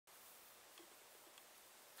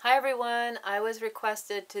Hi everyone, I was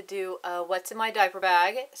requested to do a what's in my diaper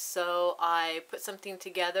bag, so I put something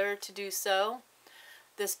together to do so.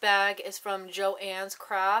 This bag is from Joann's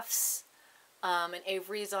Crafts, and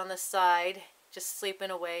Avery's on the side, just sleeping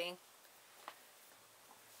away.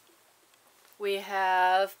 We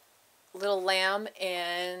have little lamb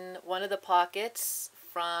in one of the pockets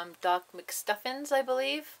from Doc McStuffins, I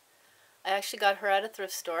believe. I actually got her at a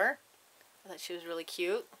thrift store. I thought she was really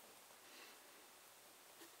cute.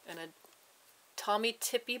 And a Tamie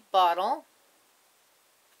Tippy bottle.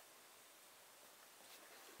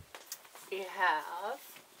 We have,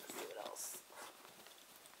 let's see what else.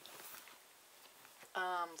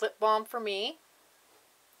 Lip balm for me.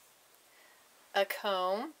 A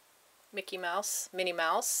comb, Mickey Mouse, Minnie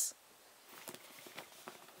Mouse.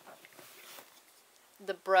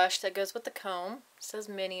 The brush that goes with the comb, says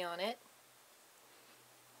Minnie on it.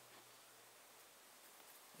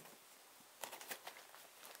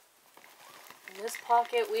 In this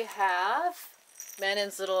pocket we have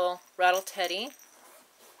Manon's little rattle teddy.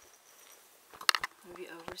 Move you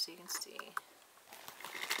over so you can see.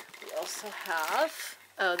 We also have,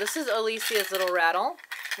 oh, this is Alicia's little rattle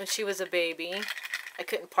when she was a baby. I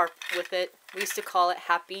couldn't part with it. We used to call it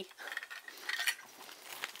Happy.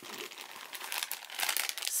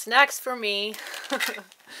 Snacks for me.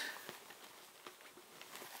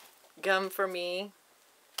 Gum for me.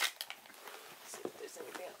 Let's see if there's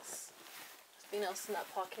anything else. Anything else in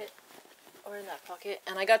that pocket or in that pocket.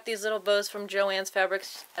 And I got these little bows from Joann's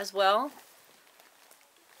Fabrics as well.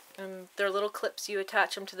 And they're little clips, you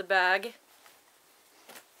attach them to the bag.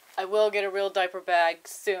 I will get a real diaper bag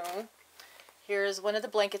soon. Here's one of the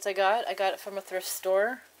blankets I got. I got it from a thrift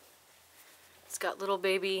store. It's got little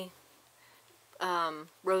baby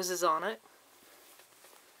roses on it.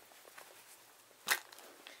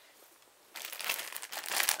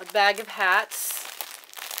 A bag of hats.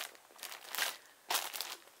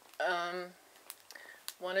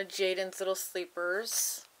 One of Jaden's little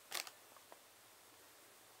sleepers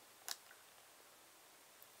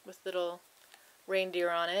with little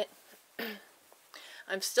reindeer on it.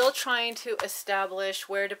 I'm still trying to establish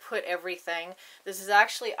where to put everything. This is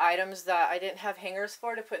actually items that I didn't have hangers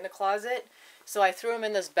for to put in the closet, so I threw them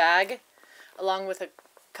in this bag along with a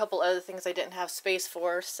couple other things I didn't have space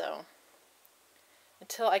for. So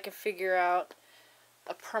until I can figure out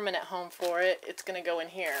a permanent home for it, it's going to go in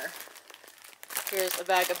here. Here's a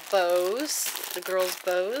bag of bows, the girls'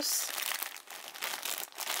 bows.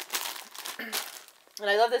 And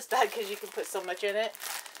I love this bag because you can put so much in it.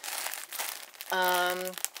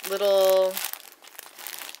 Little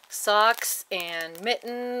socks and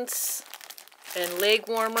mittens and leg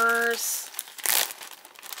warmers.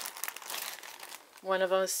 One of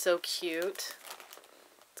them is so cute.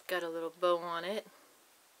 It's got a little bow on it.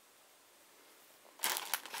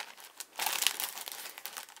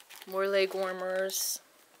 More leg warmers.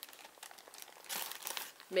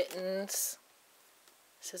 Mittens.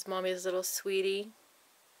 It says Mommy's little sweetie.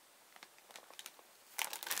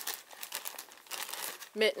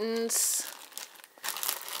 Mittens.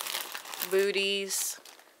 Booties.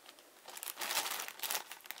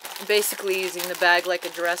 I'm basically using the bag like a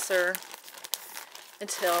dresser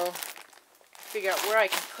until I figure out where I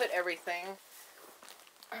can put everything.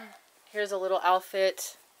 Here's a little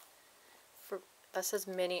outfit that says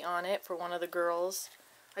Minnie on it for one of the girls.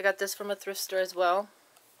 I got this from a thrift store as well.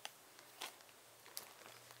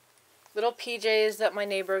 Little PJs that my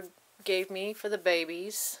neighbor gave me for the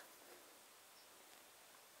babies.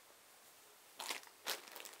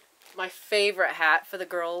 My favorite hat for the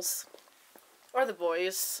girls or the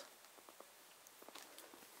boys.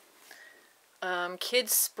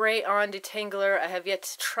 Kids spray on detangler. I have yet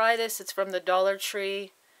to try this. It's from the Dollar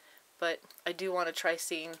Tree, but I do want to try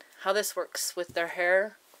seeing how this works with their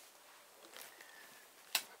hair.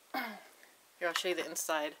 Here, I'll show you the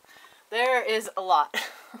inside. There is a lot.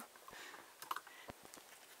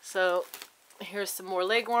 So here's some more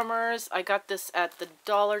leg warmers. I got this at the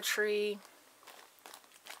Dollar Tree.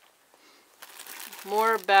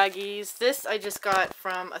 More baggies. This I just got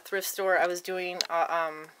from a thrift store. I was doing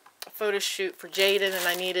a photo shoot for Jaden and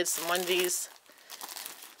I needed some onesies.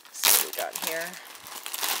 Let's see what we got here.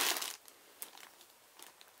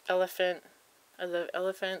 Elephant. I love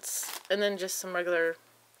elephants. And then just some regular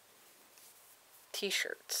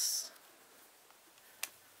t-shirts.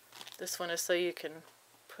 This one is so you can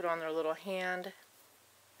put on their little hand.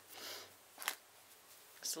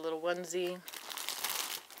 Just a little onesie.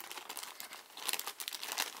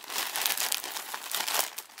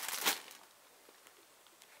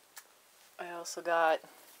 I also got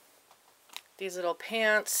these little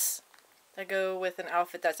pants that go with an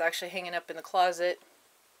outfit that's actually hanging up in the closet.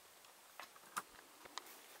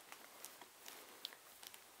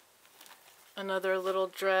 Another little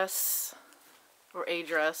dress, or a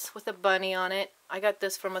dress, with a bunny on it. I got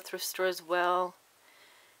this from a thrift store as well.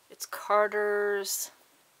 It's Carter's.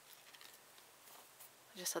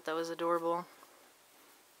 I just thought that was adorable.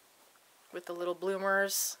 With the little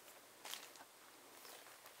bloomers.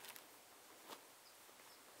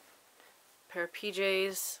 Pair of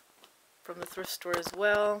PJs from the thrift store as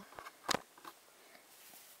well.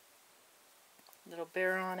 Little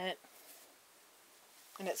bear on it.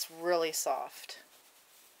 And it's really soft.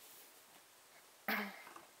 I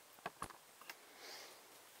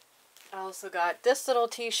also got this little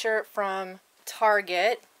t-shirt from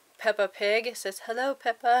Target. Peppa Pig. It says, "Hello,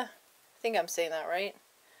 Peppa." I think I'm saying that right.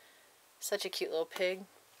 Such a cute little pig.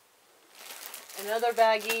 Another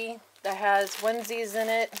baggie that has onesies in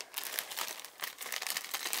it.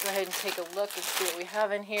 Go ahead and take a look and see what we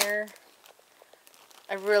have in here.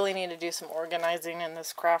 I really need to do some organizing in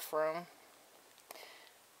this craft room.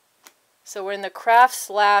 So we're in the craft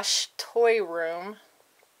 / toy room.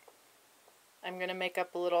 I'm going to make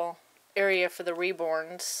up a little area for the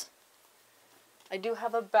Reborns. I do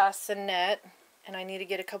have a bassinet, and I need to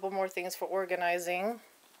get a couple more things for organizing.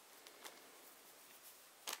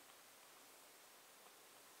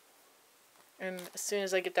 And as soon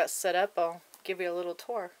as I get that set up, I'll give you a little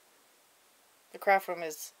tour. The craft room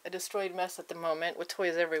is a destroyed mess at the moment with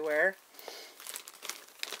toys everywhere.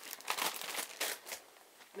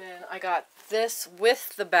 Then I got this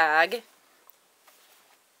with the bag.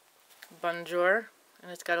 Bonjour.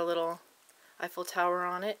 And it's got a little Eiffel Tower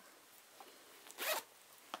on it.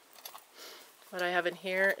 What I have in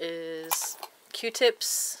here is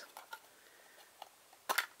Q-tips.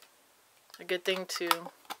 A good thing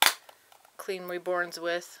to clean Reborns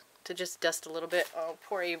with, to just dust a little bit. Oh,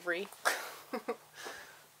 poor Avery. There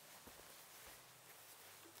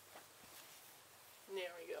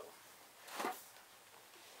we go.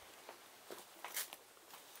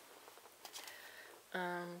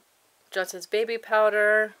 Johnson's baby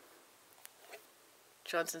powder.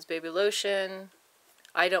 Johnson's baby lotion.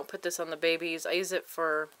 I don't put this on the babies. I use it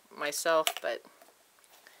for myself, but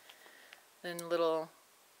then little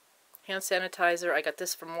hand sanitizer. I got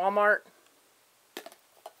this from Walmart.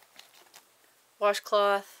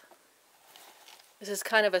 Washcloth. This is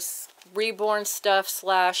kind of a Reborn stuff /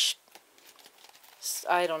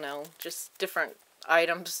 I don't know, just different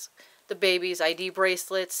items. The babies' ID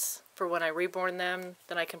bracelets for when I reborn them.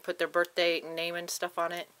 Then I can put their birth date and name and stuff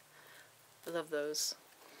on it. I love those.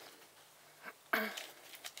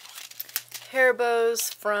 Hair bows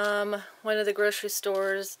from one of the grocery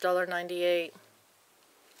stores, $1.98.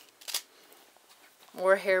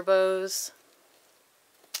 More hair bows.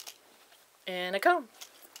 And a comb.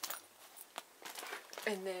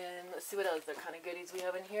 And then, let's see what other kind of goodies we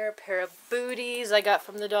have in here. A pair of booties I got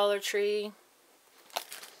from the Dollar Tree.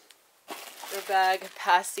 Their bag of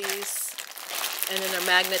passies. And then their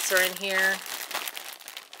magnets are in here.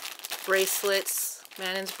 Bracelets.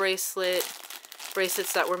 Manon's bracelet.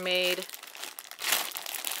 Bracelets that were made.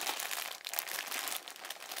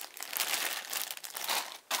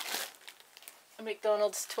 A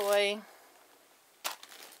McDonald's toy.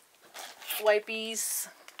 Wipies.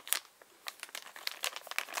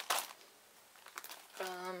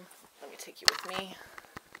 Let me take you with me.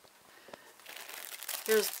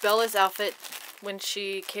 Here's Bella's outfit. When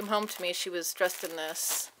she came home to me, she was dressed in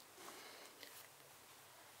this.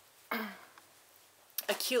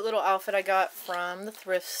 A cute little outfit I got from the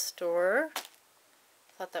thrift store.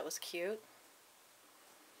 Thought that was cute.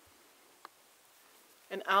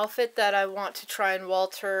 An outfit that I want to try and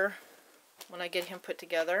Walter when I get him put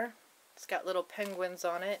together. It's got little penguins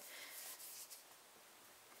on it.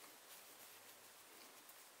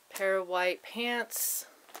 Pair of white pants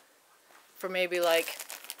for maybe like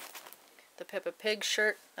the Peppa Pig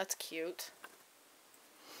shirt. That's cute.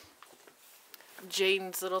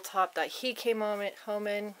 Jaden's little top that he came home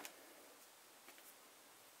in.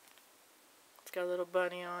 It's got a little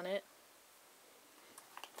bunny on it.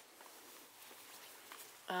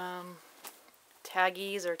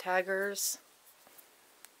 Taggies or taggers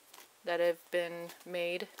that have been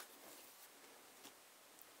made.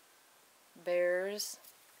 Bears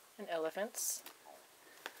and elephants.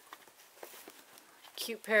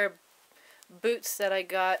 Cute pair of boots that I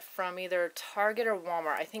got from either Target or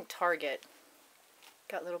Walmart. I think Target.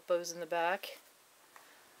 Got little bows in the back.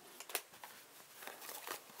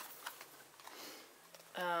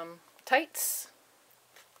 Tights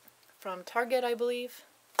from Target, I believe.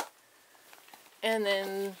 And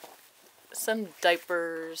then some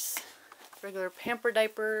diapers. Regular pamper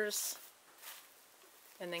diapers.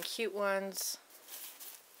 And then cute ones.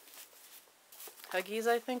 Huggies,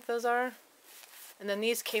 I think those are. And then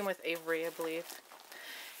these came with Avery, I believe.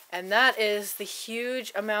 And that is the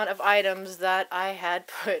huge amount of items that I had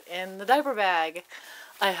put in the diaper bag.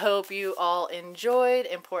 I hope you all enjoyed,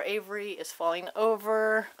 and poor Avery is falling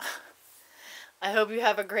over. I hope you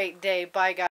have a great day. Bye, guys.